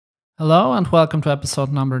Hello and welcome to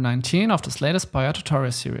episode number 19 of this latest Spire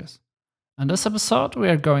tutorial series. In this episode we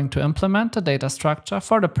are going to implement the data structure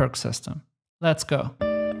for the perk system. Let's go!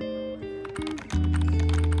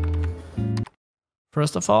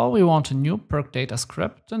 First of all, we want a new perk data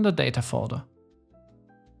script in the data folder.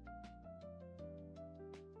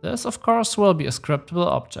 This of course will be a scriptable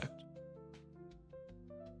object.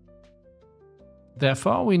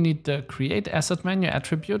 Therefore we need the create asset menu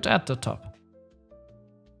attribute at the top.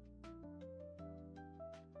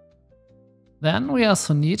 Then we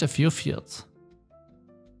also need a few fields.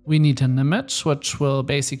 We need an image, which will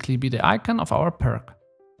basically be the icon of our perk.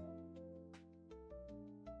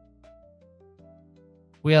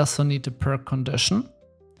 We also need a perk condition.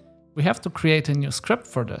 We have to create a new script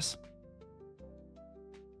for this.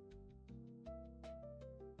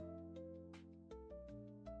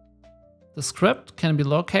 The script can be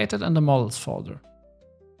located in the models folder.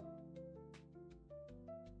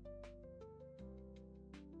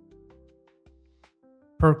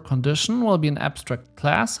 Perk Condition will be an abstract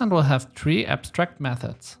class and will have 3 abstract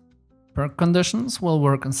methods. Perk conditions will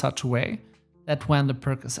work in such a way that when the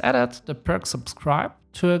perk is added, the perk subscribes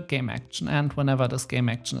to a game action, and whenever this game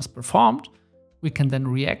action is performed, we can then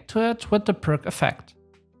react to it with the perk effect.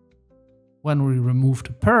 When we remove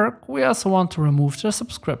the perk, we also want to remove the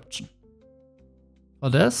subscription.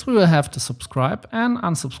 For this, we will have the subscribe and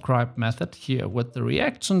unsubscribe method here with the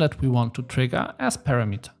reaction that we want to trigger as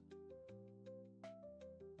parameter.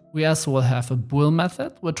 We also will have a bool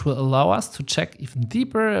method, which will allow us to check even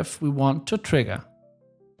deeper if we want to trigger.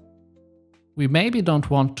 We maybe don't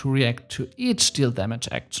want to react to each deal damage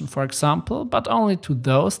action, for example, but only to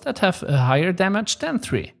those that have a higher damage than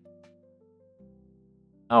 3.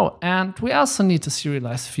 Oh, and we also need a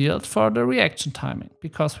serialized field for the reaction timing,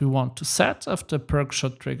 because we want to set if the perk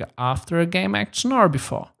should trigger after a game action or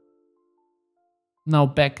before. Now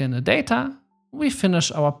back in the data, we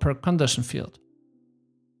finish our perk condition field.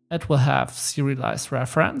 It will have serialized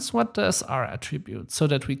reference with the SR attribute so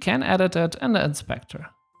that we can edit it in the inspector.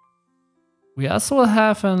 We also will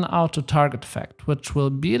have an auto target effect, which will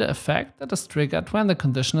be the effect that is triggered when the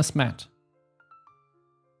condition is met.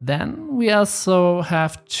 Then we also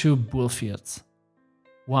have 2 bool fields.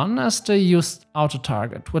 One is the used auto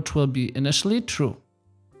target, which will be initially true.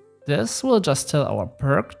 This will just tell our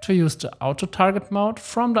perk to use the auto target mode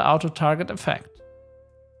from the auto target effect.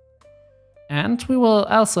 And we will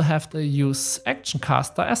also have the use action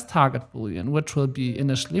caster as target boolean, which will be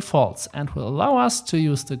initially false and will allow us to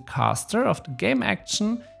use the caster of the game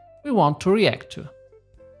action we want to react to.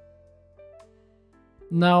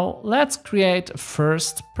 Now let's create a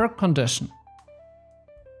first perk condition.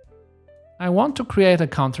 I want to create a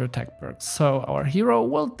counterattack perk, so our hero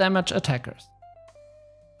will damage attackers.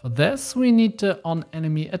 For this we need the on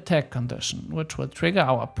enemy attack condition, which will trigger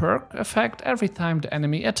our perk effect every time the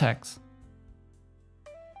enemy attacks.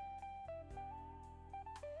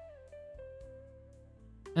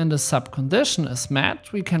 And the sub condition is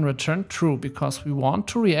met, we can return true because we want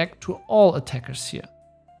to react to all attackers here.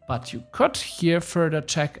 But you could here further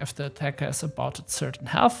check if the attacker is about a certain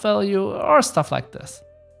health value or stuff like this.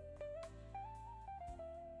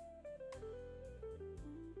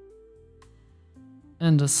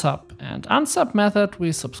 In the sub and unsub method,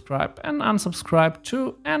 we subscribe and unsubscribe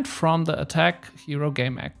to and from the attack hero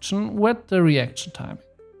game action with the reaction timing.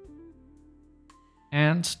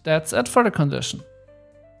 And that's it for the condition.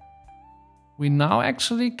 We now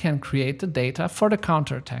actually can create the data for the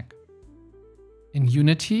counterattack. In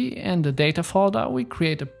Unity, in the data folder, we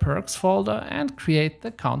create a perks folder and create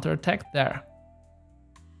the counterattack there.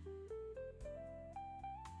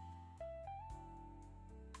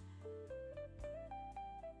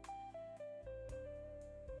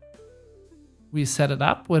 We set it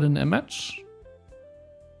up with an image.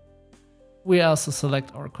 We also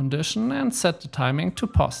select our condition and set the timing to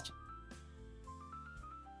post.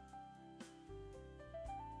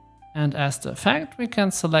 And as the effect, we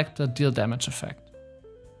can select the deal damage effect.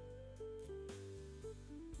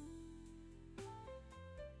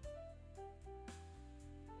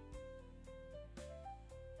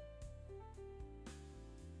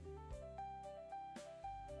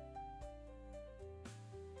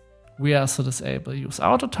 We also disable use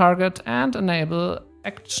auto target and enable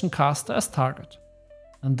action caster as target.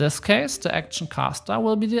 In this case, the action caster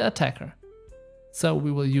will be the attacker. So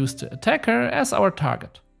we will use the attacker as our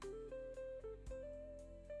target.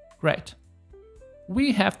 Great.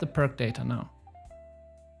 We have the perk data now.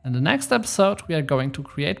 In the next episode, we are going to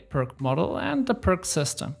create perk model and the perk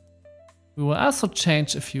system. We will also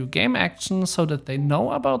change a few game actions so that they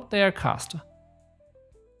know about their caster.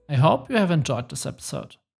 I hope you have enjoyed this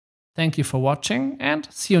episode. Thank you for watching and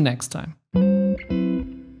see you next time.